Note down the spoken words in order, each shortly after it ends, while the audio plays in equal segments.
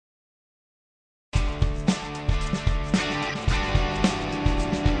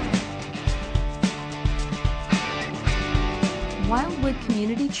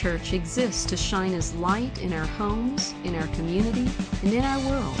Community Church exists to shine as light in our homes, in our community, and in our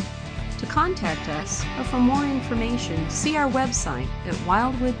world. To contact us or for more information, see our website at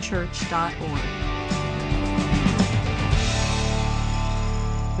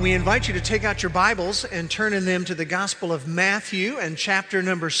wildwoodchurch.org. We invite you to take out your Bibles and turn in them to the Gospel of Matthew and chapter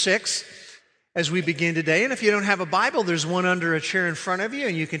number 6 as we begin today. And if you don't have a Bible, there's one under a chair in front of you,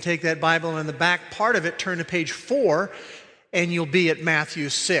 and you can take that Bible and in the back part of it, turn to page 4, and you'll be at Matthew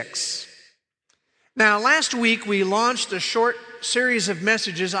 6. Now, last week we launched a short series of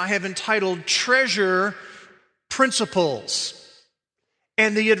messages I have entitled Treasure Principles.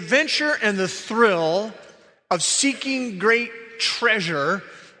 And the adventure and the thrill of seeking great treasure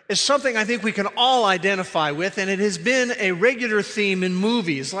is something I think we can all identify with, and it has been a regular theme in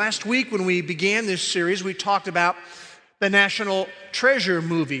movies. Last week when we began this series, we talked about the National Treasure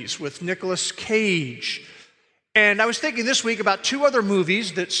movies with Nicolas Cage. And I was thinking this week about two other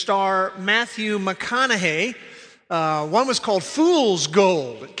movies that star Matthew McConaughey. One was called Fool's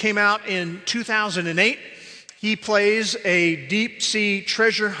Gold. It came out in 2008. He plays a deep-sea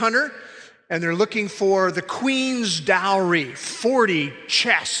treasure hunter, and they're looking for the Queen's dowry, 40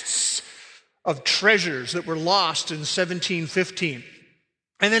 chests of treasures that were lost in 1715.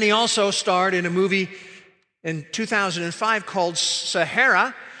 And then he also starred in a movie in 2005 called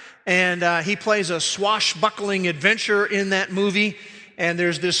Sahara, and he plays a swashbuckling adventurer in that movie. And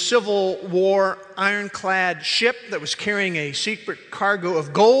there's this Civil War ironclad ship that was carrying a secret cargo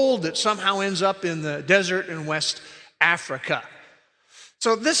of gold that somehow ends up in the desert in West Africa.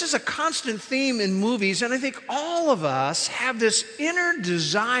 So this is a constant theme in movies, and I think all of us have this inner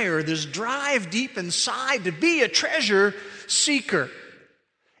desire, this drive deep inside to be a treasure seeker.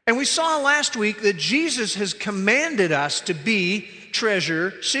 And we saw last week that Jesus has commanded us to be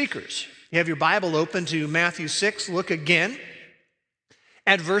treasure seekers. You have your Bible open to Matthew 6. Look again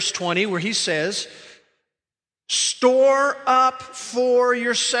at verse 20 where he says, "Store up for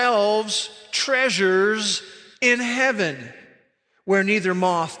yourselves treasures in heaven, where neither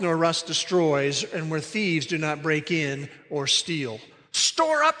moth nor rust destroys, and where thieves do not break in or steal."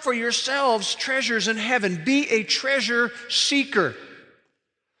 Store up for yourselves treasures in heaven. Be a treasure seeker.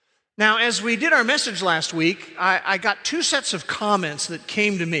 Now, as we did our message last week, I got two sets of comments that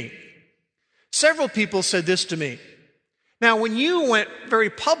came to me. Several people said this to me. Now, when you went very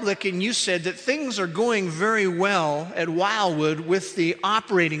public and you said that things are going very well at Wildwood with the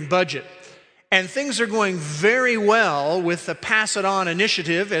operating budget, and things are going very well with the Pass It On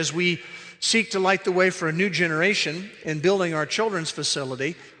initiative as we seek to light the way for a new generation in building our children's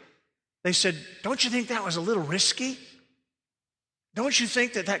facility, they said, don't you think that was a little risky? Don't you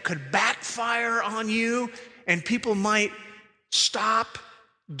think that that could backfire on you and people might stop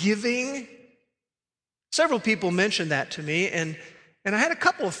giving? Several people mentioned that to me, and I had a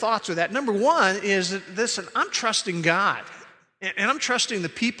couple of thoughts with that. Number one is that, listen, I'm trusting God, and I'm trusting the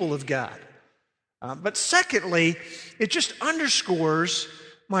people of God. But secondly, it just underscores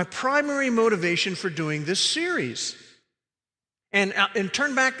my primary motivation for doing this series. And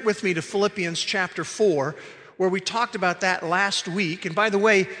turn back with me to Philippians chapter 4, where we talked about that last week. And by the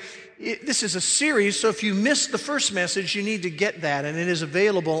way, this is a series, so if you missed the first message, you need to get that, and it is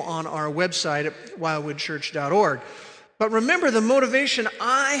available on our website at wildwoodchurch.org. But remember, the motivation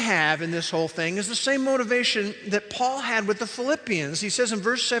I have in this whole thing is the same motivation that Paul had with the Philippians. He says in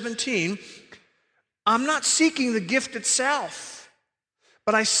verse 17, "I'm not seeking the gift itself,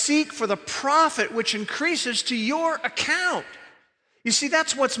 but I seek for the profit which increases to your account." You see,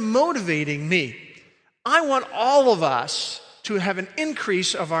 that's what's motivating me. I want all of us to have an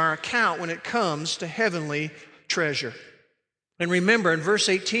increase of our account when it comes to heavenly treasure. And remember, in verse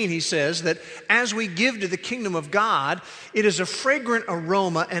 18, he says that as we give to the kingdom of God, it is a fragrant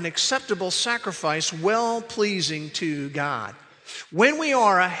aroma, an acceptable sacrifice, well-pleasing to God. When we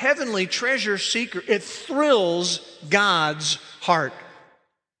are a heavenly treasure seeker, it thrills God's heart.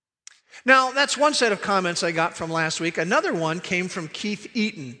 Now, that's one set of comments I got from last week. Another one came from Keith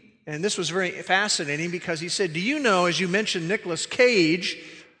Eaton. And this was very fascinating because he said, do you know, as you mentioned Nicolas Cage,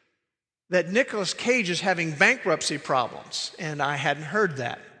 that Nicolas Cage is having bankruptcy problems? And I hadn't heard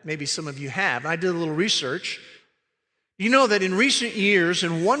that. Maybe some of you have. I did a little research. You know that in recent years,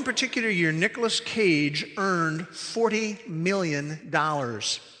 in one particular year, Nicolas Cage earned $40 million.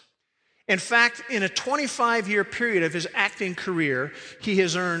 In fact, in a 25-year period of his acting career, he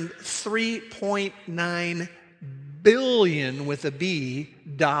has earned $3.9 billion with a B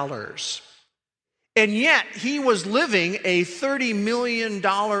dollars. And yet, he was living a $30 million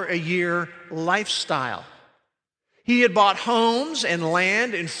a year lifestyle. He had bought homes and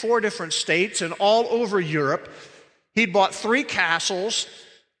land in 4 different states and all over Europe. He'd bought 3 castles,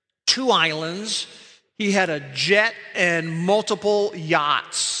 2 islands. He had a jet and multiple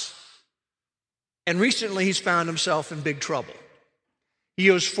yachts. And recently he's found himself in big trouble. He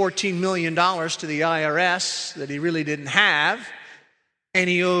owes $14 million to the IRS that he really didn't have, and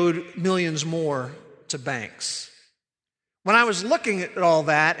he owed millions more to banks. When I was looking at all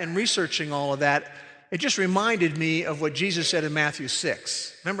that and researching all of that, it just reminded me of what Jesus said in Matthew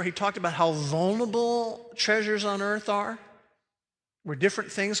 6. Remember, he talked about how vulnerable treasures on earth are, where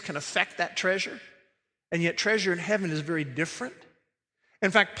different things can affect that treasure, and yet treasure in heaven is very different. In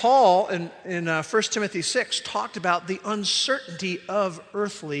fact, Paul in 1 Timothy 6 talked about the uncertainty of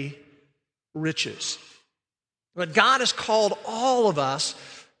earthly riches. But God has called all of us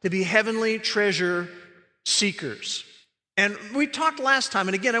to be heavenly treasure seekers. And we talked last time,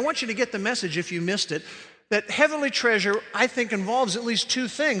 and again, I want you to get the message if you missed it, that heavenly treasure, I think, involves at least 2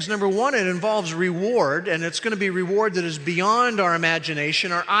 things. Number one, it involves reward, and it's going to be reward that is beyond our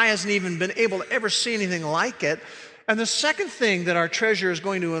imagination. Our eye hasn't even been able to ever see anything like it. And the second thing that our treasure is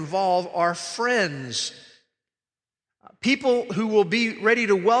going to involve are friends. People who will be ready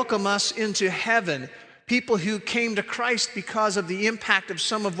to welcome us into heaven. People who came to Christ because of the impact of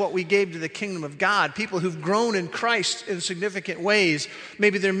some of what we gave to the kingdom of God. People who've grown in Christ in significant ways.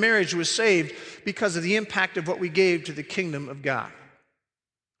 Maybe their marriage was saved because of the impact of what we gave to the kingdom of God.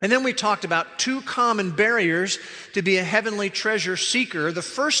 And then we talked about 2 common barriers to be a heavenly treasure seeker. The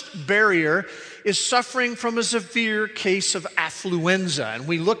first barrier is suffering from a severe case of affluenza, and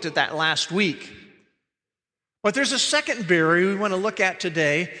we looked at that last week. But there's a second barrier we want to look at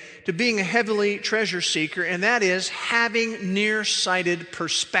today to being a heavenly treasure seeker, and that is having nearsighted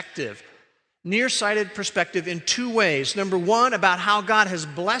perspective. Nearsighted perspective in 2 ways. Number one, about how God has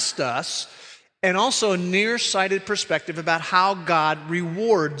blessed us, and also a nearsighted perspective about how God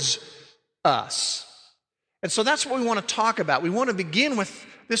rewards us. And so that's what we want to talk about. We want to begin with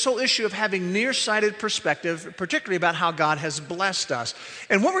this whole issue of having nearsighted perspective, particularly about how God has blessed us.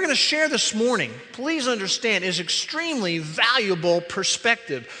 And what we're going to share this morning, please understand, is extremely valuable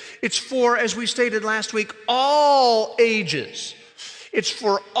perspective. It's for, as we stated last week, all ages. It's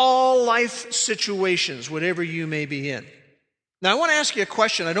for all life situations, whatever you may be in. Now, I want to ask you a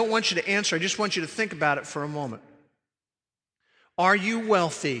question. I don't want you to answer. I just want you to think about it for a moment. Are you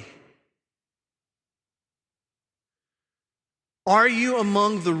wealthy? Are you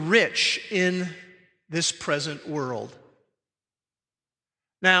among the rich in this present world?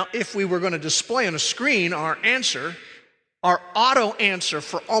 Now, if we were going to display on a screen our answer, our auto answer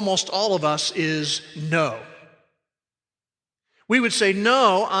for almost all of us is no. We would say,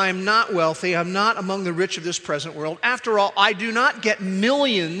 no, I'm not wealthy. I'm not among the rich of this present world. After all, I do not get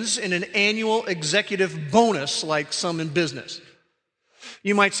millions in an annual executive bonus like some in business.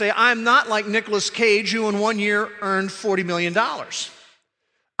 You might say, I'm not like Nicolas Cage, who in 1 year earned $40 million.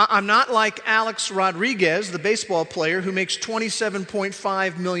 I'm not like Alex Rodriguez, the baseball player, who makes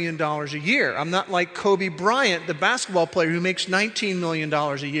 $27.5 million a year. I'm not like Kobe Bryant, the basketball player, who makes $19 million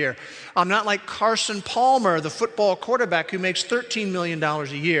a year. I'm not like Carson Palmer, the football quarterback, who makes $13 million a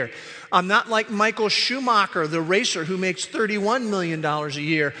year. I'm not like Michael Schumacher, the racer, who makes $31 million a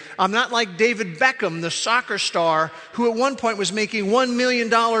year. I'm not like David Beckham, the soccer star, who at one point was making $1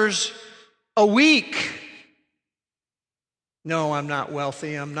 million a week. No, I'm not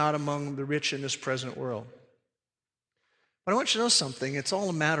wealthy. I'm not among the rich in this present world. But I want you to know something. It's all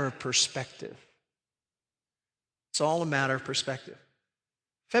a matter of perspective. It's all a matter of perspective.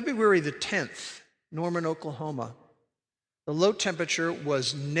 February the 10th, Norman, Oklahoma, the low temperature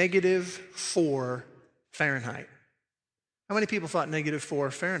was -4 Fahrenheit. How many people thought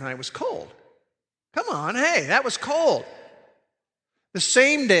 -4 Fahrenheit was cold? Come on, hey, that was cold. The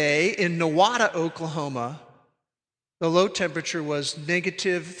same day in Nowata, Oklahoma, the low temperature was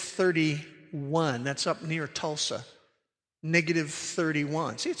 -31. That's up near Tulsa.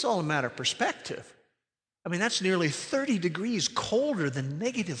 -31. See, it's all a matter of perspective. I mean, that's nearly 30 degrees colder than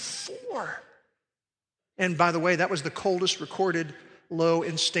 -4. And by the way, that was the coldest recorded low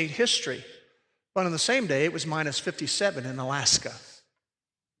in state history. But on the same day, it was -57 in Alaska.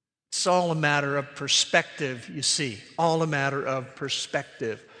 It's all a matter of perspective, you see. All a matter of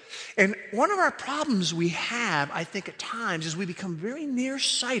perspective. And one of our problems we have, I think, at times is we become very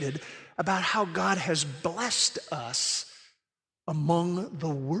nearsighted about how God has blessed us among the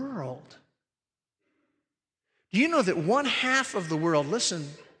world. Do you know that 1/2 of the world,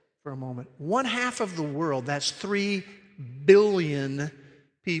 listen for a moment, 1/2 of the world, that's 3 billion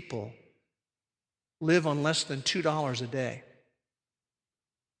people, live on less than $2 a day?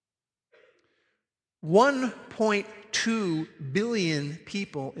 1.2 billion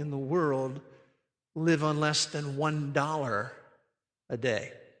people in the world live on less than $1 a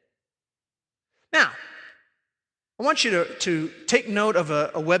day. Now, I want you to take note of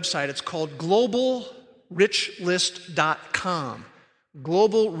a website. It's called globalrichlist.com.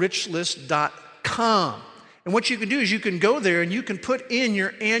 globalrichlist.com. And what you can do is you can go there and you can put in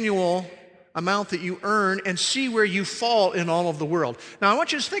your annual amount that you earn and see where you fall in all of the world. Now, I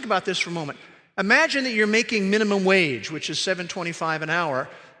want you to think about this for a moment. Imagine that you're making minimum wage, which is $7.25 an hour,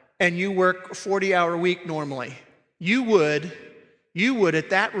 and you work a 40-hour week normally. You would at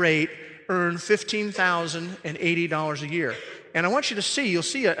that rate earn $15,080 a year. And I want you to see, you'll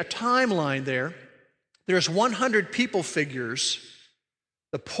see a timeline there. There's 100 people figures.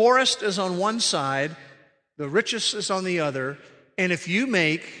 The poorest is on one side, the richest is on the other, and if you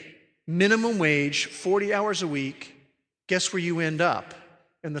make minimum wage 40 hours a week, guess where you end up?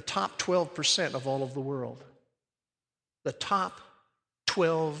 In the top 12% of all of the world. The top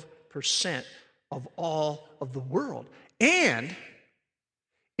 12% of all of the world. And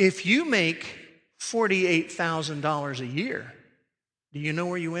if you make $48,000 a year, do you know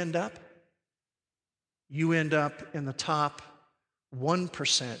where you end up? You end up in the top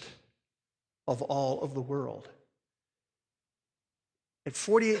 1% of all of the world. At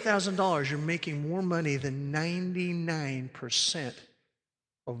 $48,000, you're making more money than 99%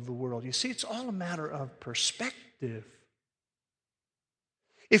 of the world. You see, it's all a matter of perspective.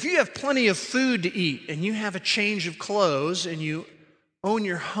 If you have plenty of food to eat and you have a change of clothes and you own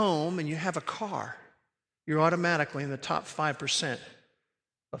your home and you have a car, you're automatically in the top 5%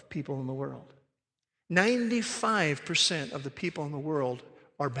 of people in the world. 95% of the people in the world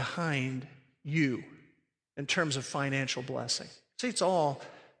are behind you in terms of financial blessing. See, it's all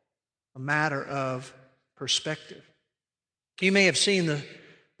a matter of perspective. You may have seen the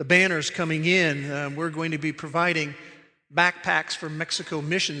banners coming in. We're going to be providing backpacks for Mexico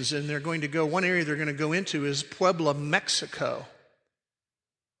missions, and one area they're going to go into is Puebla, Mexico.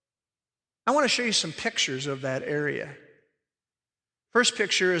 I want to show you some pictures of that area. First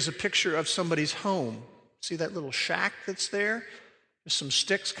picture is a picture of somebody's home. See that little shack that's there? There's some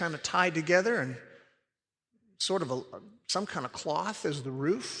sticks kind of tied together and sort of some kind of cloth as the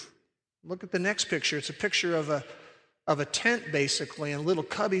roof. Look at the next picture. It's a picture of a tent, basically, and a little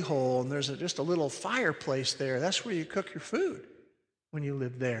cubby hole, and there's just a little fireplace there. That's where you cook your food when you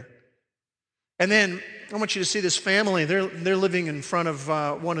live there. And then I want you to see this family. They're living in front of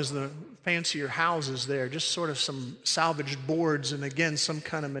one of the fancier houses there, just sort of some salvaged boards and, again, some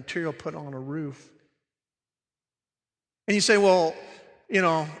kind of material put on a roof. And you say, well,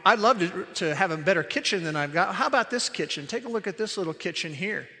 I'd love to have a better kitchen than I've got. How about this kitchen? Take a look at this little kitchen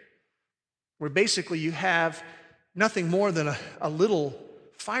here, where basically you have nothing more than a little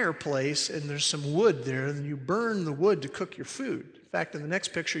fireplace, and there's some wood there, and you burn the wood to cook your food. In fact, in the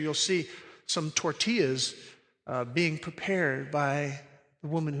next picture, you'll see some tortillas being prepared by the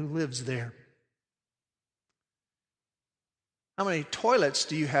woman who lives there. How many toilets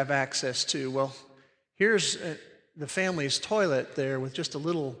do you have access to? Well, here's the family's toilet there with just a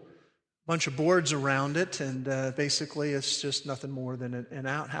little bunch of boards around it, and basically it's just nothing more than an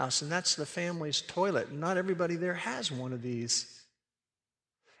outhouse, and that's the family's toilet. Not everybody there has one of these.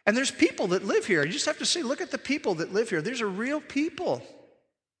 And there's people that live here. You just have to see, look at the people that live here. These are real people.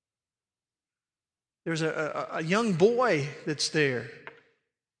 There's a young boy that's there.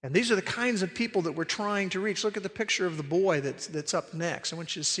 And these are the kinds of people that we're trying to reach. Look at the picture of the boy that's up next. I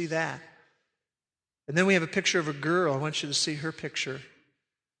want you to see that. And then we have a picture of a girl. I want you to see her picture.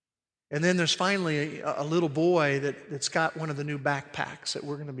 And then there's finally a little boy that's got one of the new backpacks that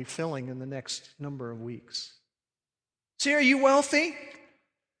we're going to be filling in the next number of weeks. See, are you wealthy?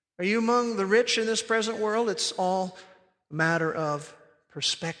 Are you among the rich in this present world? It's all a matter of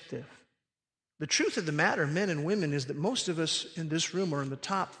perspective. The truth of the matter, men and women, is that most of us in this room are in the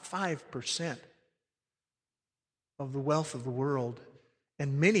top 5% of the wealth of the world,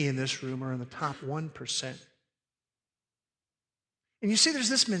 and many in this room are in the top 1%. And you see, there's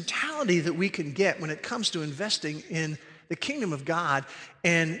this mentality that we can get when it comes to investing in the kingdom of God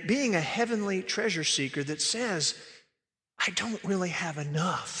and being a heavenly treasure seeker that says, I don't really have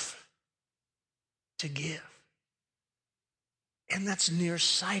enough to give. And that's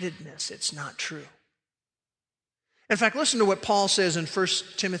nearsightedness. It's not true. In fact, listen to what Paul says in 1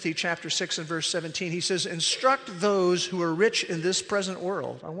 Timothy chapter 6 and verse 17. He says, instruct those who are rich in this present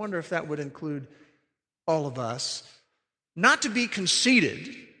world. I wonder if that would include all of us. Not to be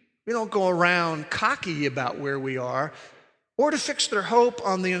conceited. We don't go around cocky about where we are, or to fix their hope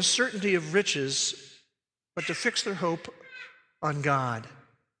on the uncertainty of riches, but to fix their hope on God.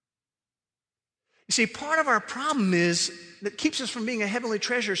 You see, part of our problem is that keeps us from being a heavenly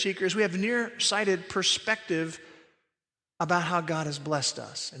treasure seeker is we have a nearsighted perspective about how God has blessed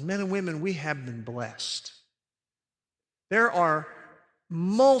us. And men and women, we have been blessed. There are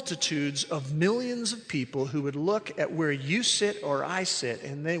multitudes of millions of people who would look at where you sit or I sit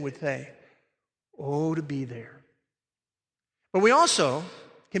and they would say, oh, to be there. But we also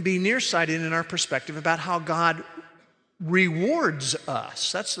can be nearsighted in our perspective about how God rewards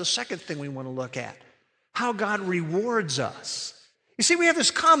us. That's the second thing we want to look at. How God rewards us. You see, we have this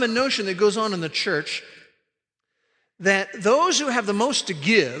common notion that goes on in the church that those who have the most to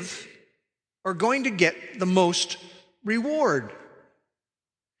give are going to get the most reward.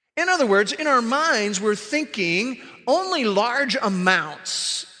 In other words, in our minds, we're thinking only large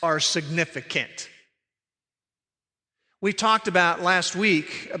amounts are significant. We talked about last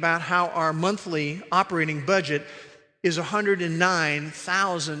week about how our monthly operating budget is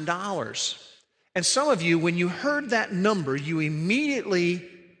 $109,000. And some of you, when you heard that number, you immediately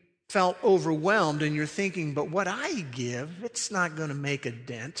felt overwhelmed and you're thinking, but what I give, it's not going to make a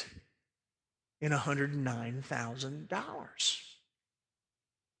dent in $109,000.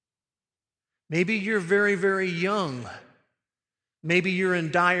 Maybe you're very, very young. Maybe you're in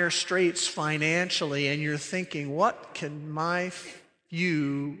dire straits financially and you're thinking, what can my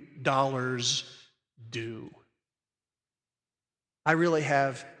few dollars do? I really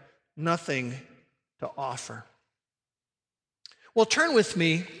have nothing to offer. Well, turn with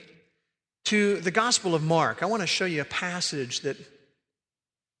me to the Gospel of Mark. I want to show you a passage that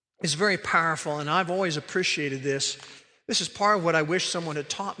is very powerful, and I've always appreciated this. This is part of what I wish someone had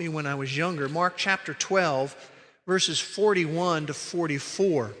taught me when I was younger. Mark chapter 12, verses 41 to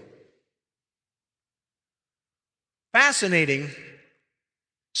 44. Fascinating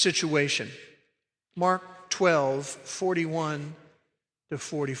situation. Mark 12, 41 to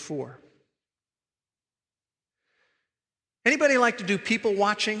 44. Anybody like to do people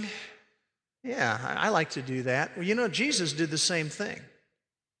watching? Yeah, I like to do that. Well, you know, Jesus did the same thing.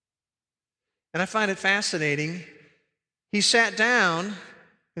 And I find it fascinating. He sat down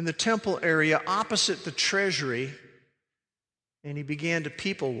in the temple area opposite the treasury, and he began to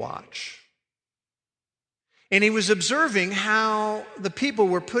people watch. And he was observing how the people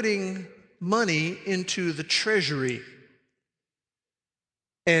were putting money into the treasury.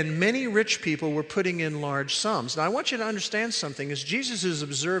 And many rich people were putting in large sums. Now, I want you to understand something. As Jesus is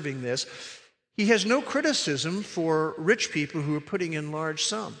observing this, he has no criticism for rich people who are putting in large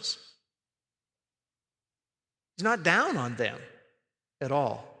sums. He's not down on them at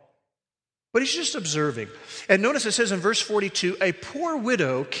all. But he's just observing. And notice it says in verse 42, a poor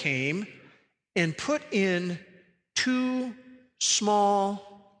widow came and put in 2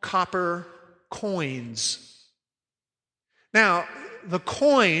 small copper coins. Now, the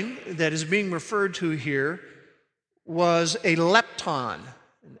coin that is being referred to here was a lepton,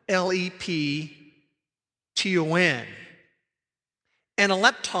 L-E-P-T-O-N. And a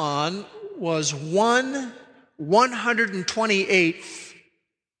lepton was 1/128th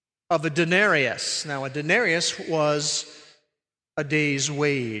of a denarius. Now, a denarius was a day's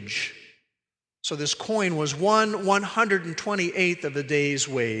wage. So this coin was 1/128th of a day's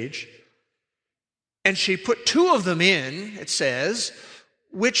wage. And she put 2 of them in, it says,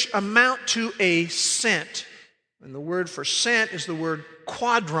 which amount to a cent. And the word for cent is the word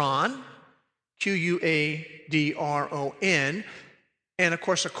quadron, Q-U-A-D-R-O-N. And of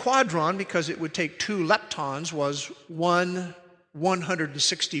course, a quadron, because it would take 2 leptons, was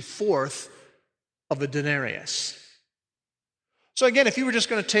 1/164th of a denarius. So again, if you were just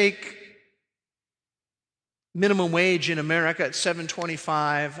going to take minimum wage in America at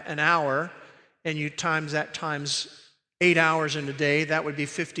 $7.25 an hour, and you times that times 8 hours in a day, that would be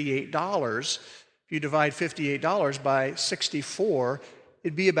 $58. If you divide $58 by 64,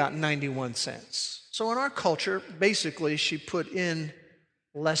 it'd be about 91 cents. So in our culture, basically, she put in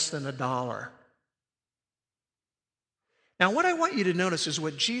less than $1. Now, what I want you to notice is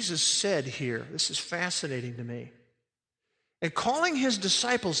what Jesus said here. This is fascinating to me. And calling his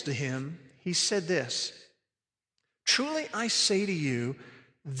disciples to him, he said this, truly I say to you,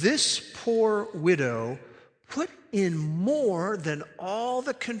 this poor widow put in more than all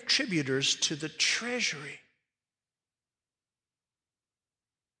the contributors to the treasury.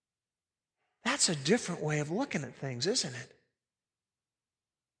 That's a different way of looking at things, isn't it?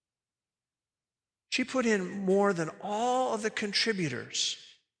 She put in more than all of the contributors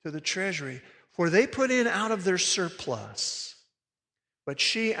to the treasury, for they put in out of their surplus. But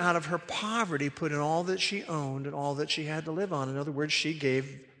she, out of her poverty, put in all that she owned and all that she had to live on. In other words, she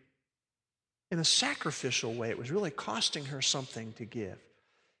gave in a sacrificial way. It was really costing her something to give.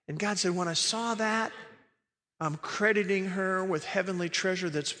 And God said, when I saw that, I'm crediting her with heavenly treasure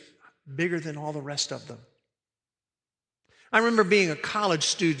that's bigger than all the rest of them. I remember being a college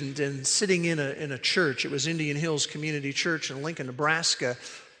student and sitting in a church. It was Indian Hills Community Church in Lincoln, Nebraska.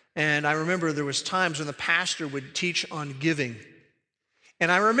 And I remember there was times when the pastor would teach on giving.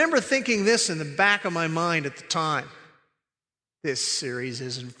 And I remember thinking this in the back of my mind at the time. This series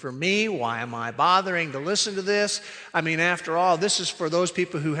isn't for me. Why am I bothering to listen to this? I mean, after all, this is for those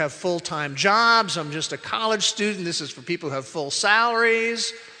people who have full-time jobs. I'm just a college student. This is for people who have full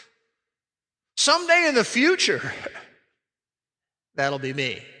salaries. Someday in the future, that'll be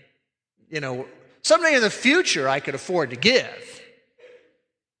me. Someday in the future, I could afford to give.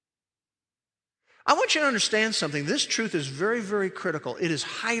 I want you to understand something. This truth is very, very critical. It is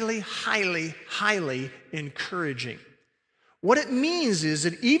highly, highly, highly encouraging. What it means is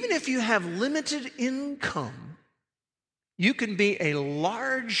that even if you have limited income, you can be a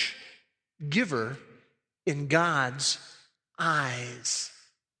large giver in God's eyes.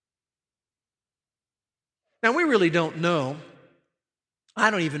 Now, we really don't know. I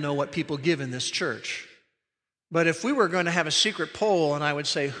don't even know what people give in this church. But if we were going to have a secret poll and I would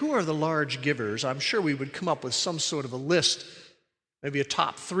say, who are the large givers? I'm sure we would come up with some sort of a list, maybe a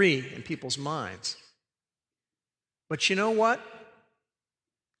top 3 in people's minds. But you know what?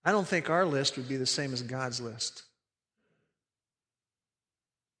 I don't think our list would be the same as God's list.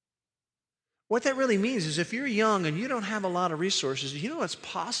 What that really means is if you're young and you don't have a lot of resources, it's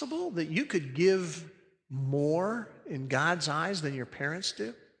possible that you could give more in God's eyes than your parents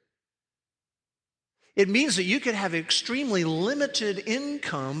do. It means that you could have extremely limited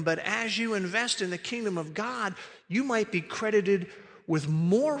income, but as you invest in the kingdom of God, you might be credited with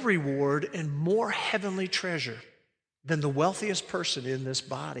more reward and more heavenly treasure than the wealthiest person in this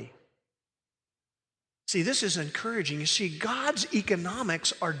body. See, this is encouraging. You see, God's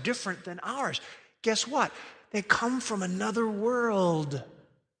economics are different than ours. Guess what? They come from another world.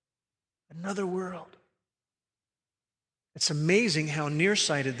 Another world. It's amazing how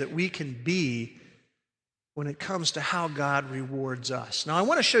nearsighted that we can be when it comes to how God rewards us. Now, I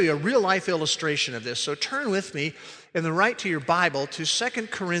want to show you a real-life illustration of this. So turn with me in the right to your Bible to 2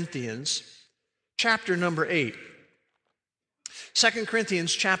 Corinthians chapter number 8. 2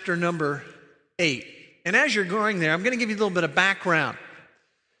 Corinthians chapter number 8. And as you're going there, I'm going to give you a little bit of background.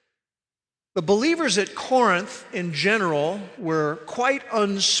 The believers at Corinth in general were quite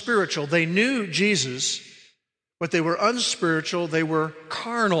unspiritual. They knew Jesus, but they were unspiritual. They were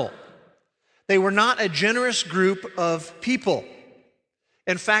carnal. They were not a generous group of people.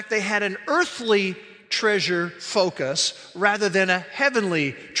 In fact, they had an earthly treasure focus rather than a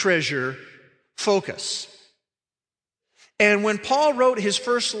heavenly treasure focus. And when Paul wrote his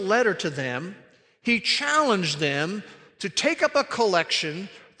first letter to them, he challenged them to take up a collection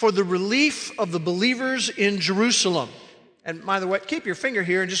for the relief of the believers in Jerusalem. And by the way, keep your finger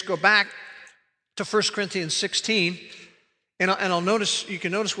here and just go back to 1 Corinthians 16. And you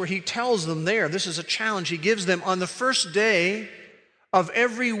can notice where he tells them there, this is a challenge he gives them. On the first day of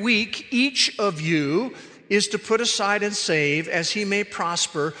every week, each of you is to put aside and save as he may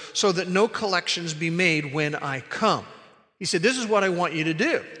prosper, so that no collections be made when I come. He said, this is what I want you to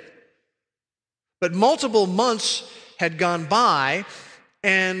do. But multiple months had gone by,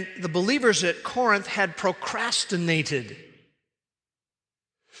 and the believers at Corinth had procrastinated.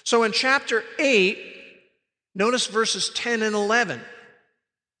 So in chapter 8, notice verses 10 and 11.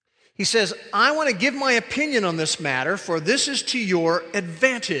 He says, I want to give my opinion on this matter, for this is to your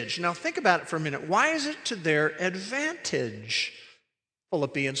advantage. Now think about it for a minute. Why is it to their advantage?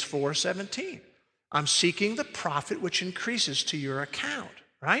 Philippians 4:17. I'm seeking the profit which increases to your account,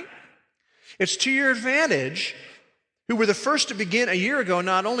 right? It's to your advantage, who were the first to begin a year ago,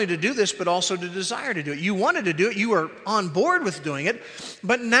 not only to do this, but also to desire to do it. You wanted to do it. You were on board with doing it.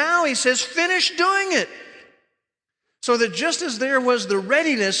 But now he says, finish doing it. So that just as there was the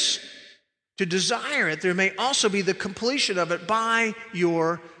readiness to desire it, there may also be the completion of it by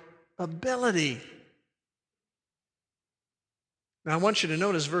your ability. Now I want you to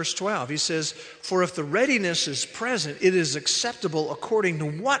notice verse 12. He says, for if the readiness is present, it is acceptable according to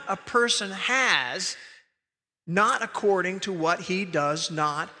what a person has, not according to what he does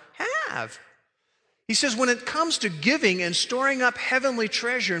not have. He says when it comes to giving and storing up heavenly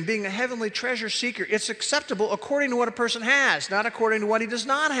treasure and being a heavenly treasure seeker, it's acceptable according to what a person has, not according to what he does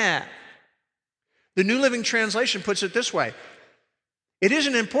not have. The New Living Translation puts it this way. It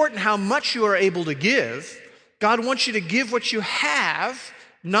isn't important how much you are able to give. God wants you to give what you have,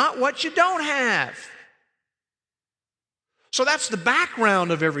 not what you don't have. So that's the background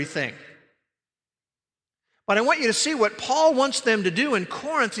of everything. But I want you to see what Paul wants them to do in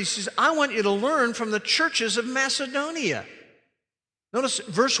Corinth. He says, I want you to learn from the churches of Macedonia. Notice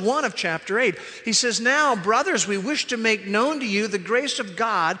verse 1 of chapter 8. He says, now, brothers, we wish to make known to you the grace of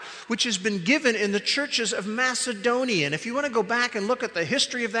God which has been given in the churches of Macedonia. And if you want to go back and look at the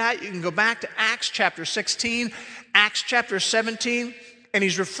history of that, you can go back to Acts chapter 16, Acts chapter 17. And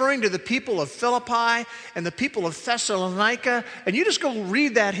he's referring to the people of Philippi and the people of Thessalonica. And you just go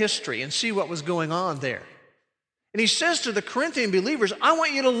read that history and see what was going on there. And he says to the Corinthian believers, I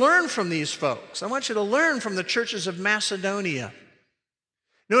want you to learn from these folks. I want you to learn from the churches of Macedonia.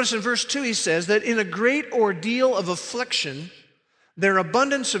 Notice in verse 2 he says that in a great ordeal of affliction, their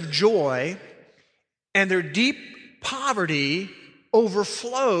abundance of joy and their deep poverty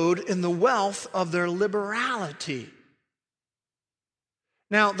overflowed in the wealth of their liberality.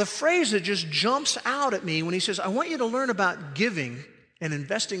 Now, the phrase that just jumps out at me when he says, I want you to learn about giving and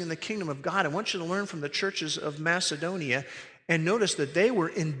investing in the kingdom of God. I want you to learn from the churches of Macedonia. And notice that they were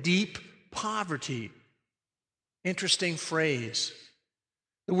in deep poverty. Interesting phrase.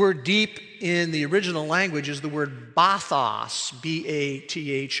 The word deep in the original language is the word bathos, B-A-T-H-O-S.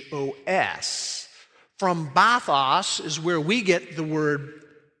 From bathos is where we get the word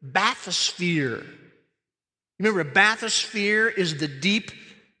bathysphere. Remember, a bathysphere is the deep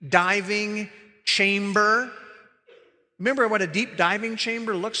diving chamber. Remember what a deep diving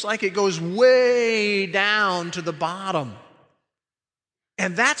chamber looks like? It goes way down to the bottom.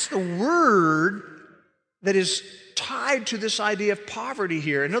 And that's the word that is tied to this idea of poverty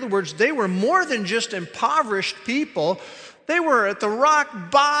here. In other words, they were more than just impoverished people. They were at the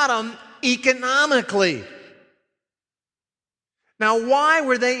rock bottom economically. Now, why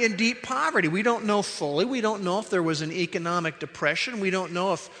were they in deep poverty? We don't know fully. We don't know if there was an economic depression. We don't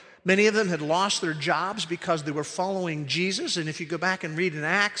know if many of them had lost their jobs because they were following Jesus. And if you go back and read in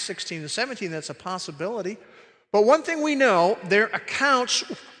Acts 16 and 17, that's a possibility. But one thing we know, their accounts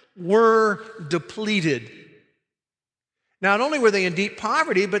were depleted. Not only were they in deep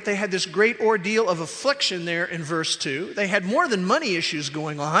poverty, but they had this great ordeal of affliction there in verse 2. They had more than money issues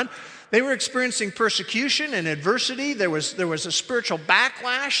going on. They were experiencing persecution and adversity. There was a spiritual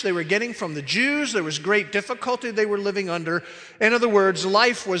backlash they were getting from the Jews. There was great difficulty they were living under. In other words,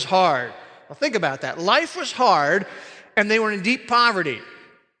 life was hard. Well, think about that. Life was hard, and they were in deep poverty.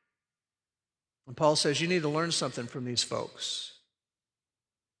 And Paul says, you need to learn something from these folks.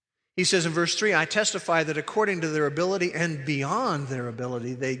 He says in verse 3, I testify that according to their ability and beyond their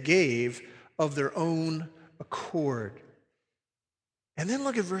ability, they gave of their own accord. And then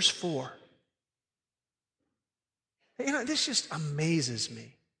look at verse 4. You know, this just amazes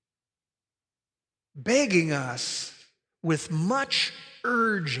me. Begging us with much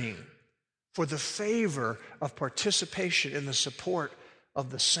urging for the favor of participation in the support of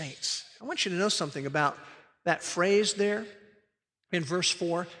the saints. I want you to know something about that phrase there in verse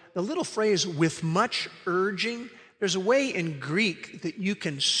 4. The little phrase, with much urging, there's a way in Greek that you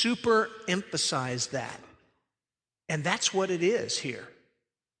can super emphasize that. And that's what it is here.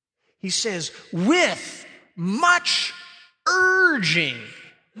 He says, with much urging,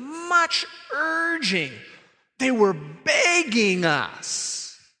 they were begging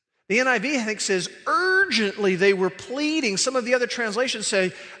us. The NIV, I think, says urgently they were pleading. Some of the other translations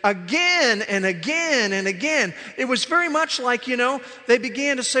say again and again and again. It was very much like, they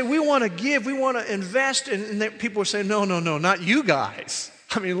began to say, we want to give, we want to invest. And people were saying, no, not you guys.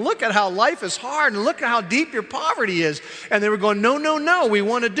 I mean, look at how life is hard and look at how deep your poverty is. And they were going, no, we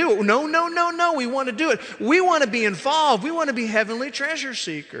want to do it. No, we want to do it. We want to be involved. We want to be heavenly treasure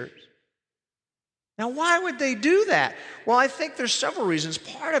seekers. Now, why would they do that? Well, I think there's several reasons.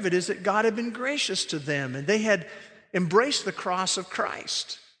 Part of it is that God had been gracious to them and they had embraced the cross of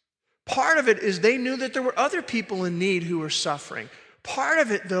Christ. Part of it is they knew that there were other people in need who were suffering. Part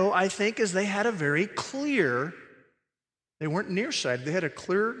of it, though, I think, is they had a very clear, they weren't nearsighted, they had a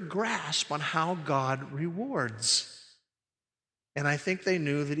clear grasp on how God rewards. And I think they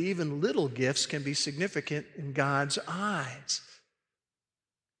knew that even little gifts can be significant in God's eyes.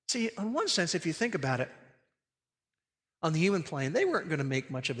 See, in one sense, if you think about it, on the human plane, they weren't going to make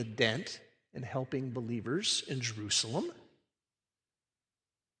much of a dent in helping believers in Jerusalem.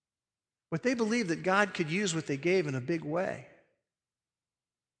 But they believed that God could use what they gave in a big way.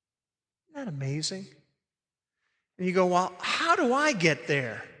 Isn't that amazing? And you go, well, how do I get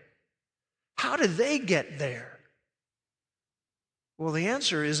there? How did they get there? Well, the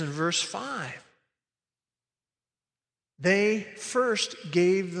answer is in verse 5. They first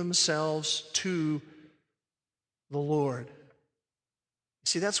gave themselves to the Lord.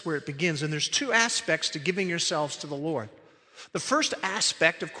 See, that's where it begins. And there's two aspects to giving yourselves to the Lord. The first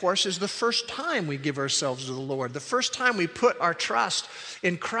aspect, of course, is the first time we give ourselves to the Lord, the first time we put our trust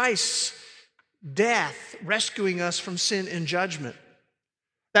in Christ's death, rescuing us from sin and judgment.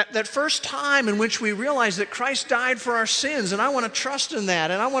 That first time in which we realize that Christ died for our sins, and I want to trust in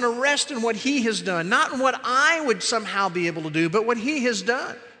that, and I want to rest in what He has done, not in what I would somehow be able to do, but what He has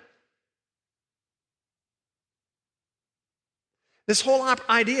done. This whole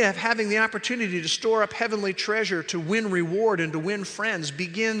idea of having the opportunity to store up heavenly treasure, to win reward, and to win friends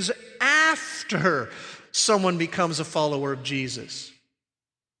begins after someone becomes a follower of Jesus.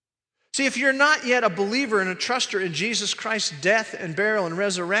 See, if you're not yet a believer and a truster in Jesus Christ's death and burial and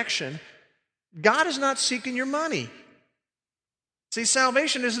resurrection, God is not seeking your money. See,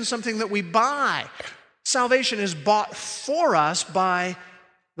 salvation isn't something that we buy. Salvation is bought for us by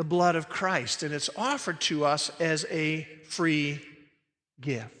the blood of Christ, and it's offered to us as a free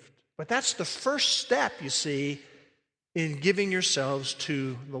gift. But that's the first step, you see, in giving yourselves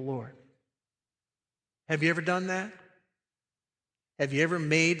to the Lord. Have you ever done that? Have you ever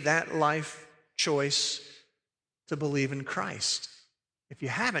made that life choice to believe in Christ? If you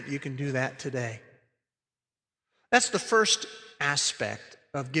haven't, you can do that today. That's the first aspect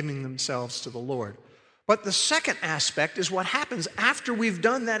of giving themselves to the Lord. But the second aspect is what happens after we've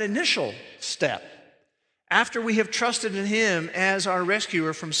done that initial step, after we have trusted in Him as our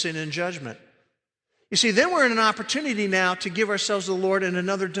rescuer from sin and judgment. You see, then we're in an opportunity now to give ourselves to the Lord in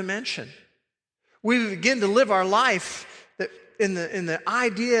another dimension. We begin to live our life in the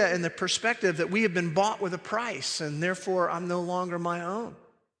idea and the perspective that we have been bought with a price, and therefore I'm no longer my own.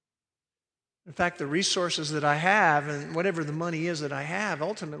 In fact, the resources that I have and whatever the money is that I have,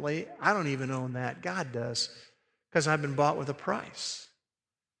 ultimately, I don't even own that. God does, because I've been bought with a price.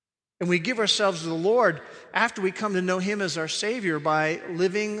 And we give ourselves to the Lord after we come to know Him as our Savior by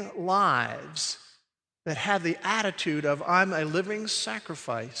living lives that have the attitude of, I'm a living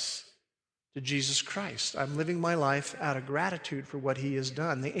sacrifice to Jesus Christ. I'm living my life out of gratitude for what He has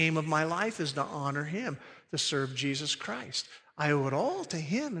done. The aim of my life is to honor Him, to serve Jesus Christ. I owe it all to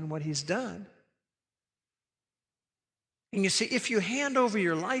Him and what He's done. And you see, if you hand over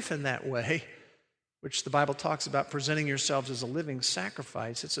your life in that way, which the Bible talks about presenting yourselves as a living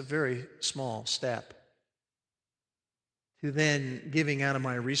sacrifice, it's a very small step to then giving out of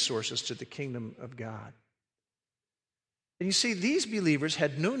my resources to the kingdom of God. And you see, these believers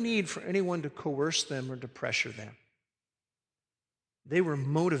had no need for anyone to coerce them or to pressure them. They were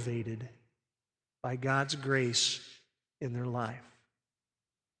motivated by God's grace in their life.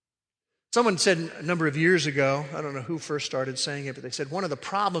 Someone said a number of years ago, I don't know who first started saying it, but they said one of the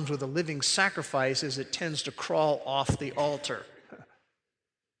problems with a living sacrifice is it tends to crawl off the altar.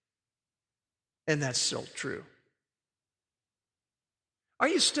 And that's still true. Are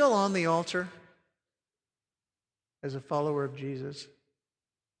you still on the altar as a follower of Jesus?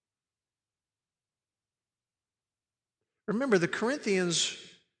 Remember, the Corinthians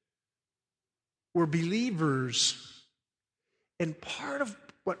were believers. And part of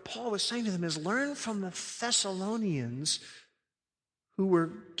what Paul was saying to them is learn from the Thessalonians who were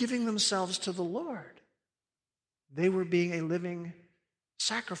giving themselves to the Lord. They were being a living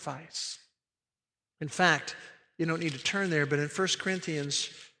sacrifice. In fact, you don't need to turn there, but in 1 Corinthians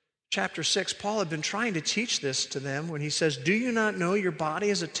chapter 6, Paul had been trying to teach this to them when he says, do you not know your body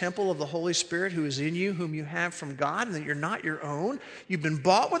is a temple of the Holy Spirit who is in you, whom you have from God, and that you're not your own? You've been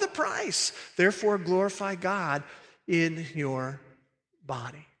bought with a price. Therefore, glorify God in your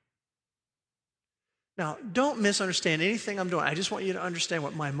body. Now, don't misunderstand anything I'm doing. I just want you to understand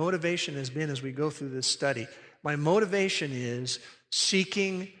what my motivation has been as we go through this study. My motivation is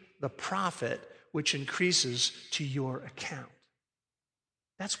seeking the profit which increases to your account.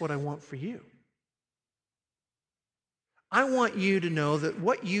 That's what I want for you. I want you to know that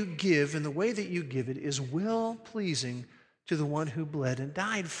what you give and the way that you give it is well-pleasing to the one who bled and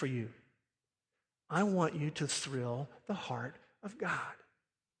died for you. I want you to thrill the heart of God.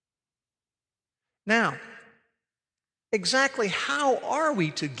 Now, exactly how are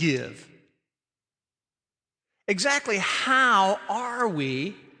we to give? Exactly how are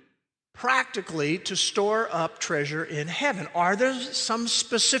we practically to store up treasure in heaven? Are there some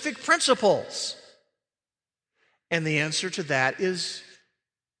specific principles? And the answer to that is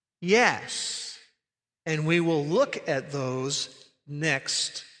yes. And we will look at those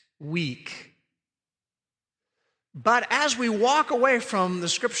next week. But as we walk away from the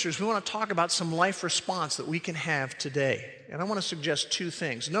scriptures, we want to talk about some life response that we can have today. And I want to suggest two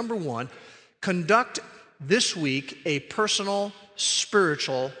things. Number one, conduct this week a personal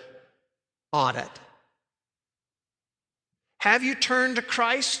spiritual audit. Have you turned to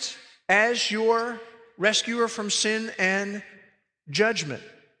Christ as your rescuer from sin and judgment.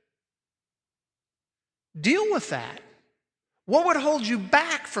 Deal with that. What would hold you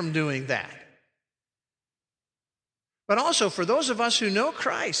back from doing that? But also, for those of us who know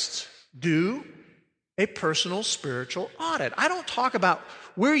Christ, do a personal spiritual audit. I don't talk about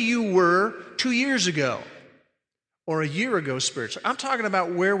where you were 2 years ago or a year ago spiritually. I'm talking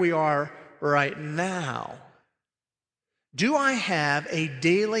about where we are right now. Do I have a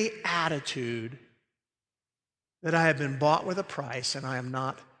daily attitude that I have been bought with a price and I am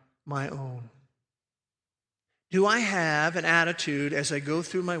not my own? Do I have an attitude as I go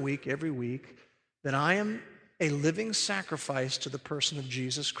through my week every week that I am a living sacrifice to the person of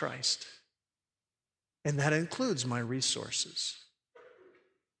Jesus Christ? And that includes my resources.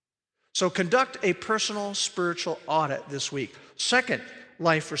 So conduct a personal spiritual audit this week. Second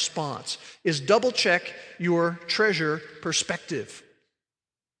life response is double check your treasure perspective.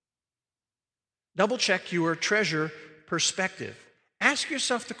 Double check your treasure perspective. Ask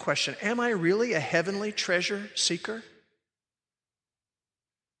yourself the question, am I really a heavenly treasure seeker?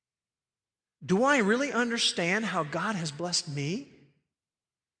 Do I really understand how God has blessed me?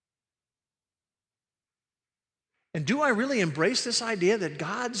 And do I really embrace this idea that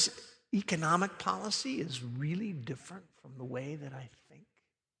God's economic policy is really different from the way that I think?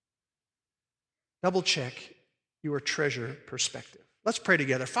 Double check your treasure perspective. Let's pray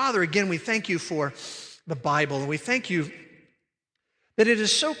together. Father, again, we thank you for the Bible, and we thank you that it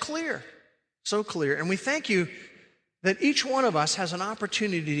is so clear, so clear. And we thank you that each one of us has an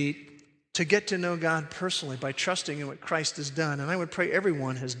opportunity to get to know God personally by trusting in what Christ has done. And I would pray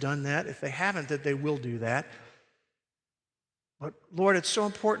everyone has done that. If they haven't, that they will do that. But Lord, it's so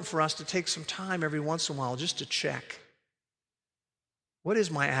important for us to take some time every once in a while just to check. What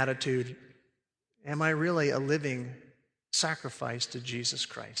is my attitude? Am I really a living sacrifice to Jesus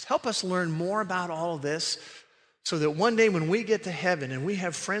Christ? Help us learn more about all of this so that one day when we get to heaven and we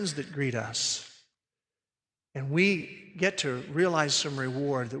have friends that greet us and we get to realize some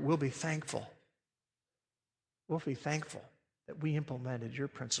reward, that we'll be thankful. We'll be thankful that we implemented your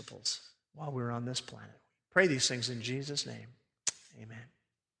principles while we were on this planet. Pray these things in Jesus' name. Amen.